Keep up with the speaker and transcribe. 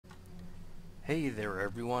Hey there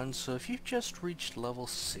everyone, so if you've just reached level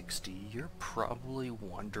 60, you're probably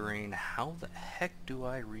wondering how the heck do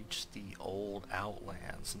I reach the old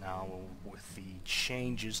Outlands now with the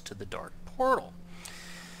changes to the Dark Portal?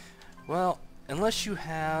 Well, unless you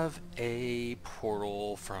have a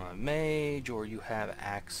portal from a mage or you have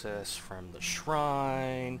access from the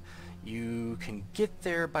shrine, you can get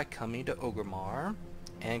there by coming to Orgrimmar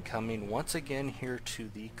and coming once again here to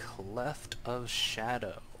the Cleft of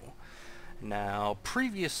Shadow. Now,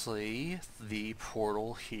 previously, the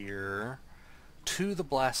portal here to the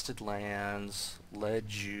Blasted Lands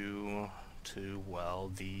led you to,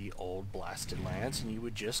 well, the old Blasted Lands, and you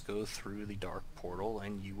would just go through the Dark Portal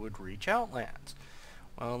and you would reach Outlands.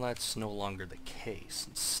 Well, that's no longer the case.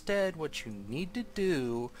 Instead, what you need to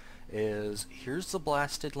do is, here's the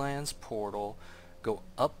Blasted Lands portal, go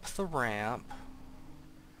up the ramp,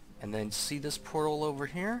 and then see this portal over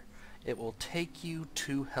here? It will take you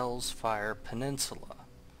to Hellfire Peninsula.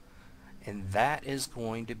 And that is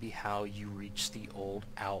going to be how you reach the old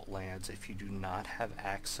Outlands if you do not have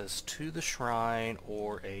access to the shrine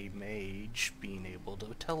or a mage being able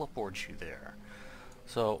to teleport you there.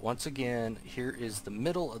 So once again, here is the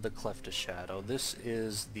middle of the Cleft of Shadow. This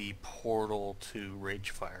is the portal to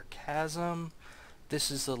Ragefire Chasm. This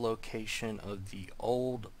is the location of the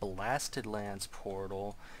old Blasted Lands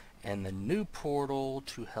portal. And the new portal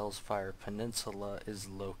to Hellfire Peninsula is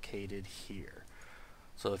located here.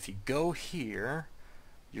 So if you go here,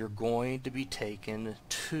 you're going to be taken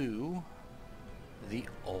to the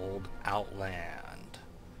old Outland.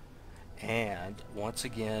 And once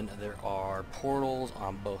again, there are portals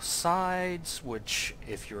on both sides, which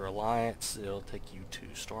if you're Alliance, it'll take you to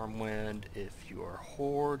Stormwind. If you are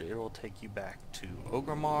Horde, it'll take you back to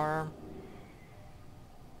Orgrimmar.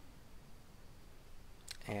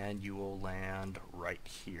 And you will land right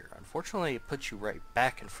here. Unfortunately, it puts you right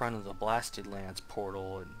back in front of the Blasted Lands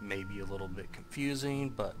portal and may be a little bit confusing,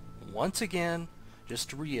 but once again,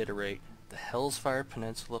 just to reiterate, the Hellfire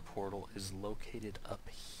Peninsula portal is located up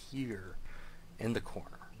here in the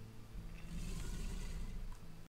corner.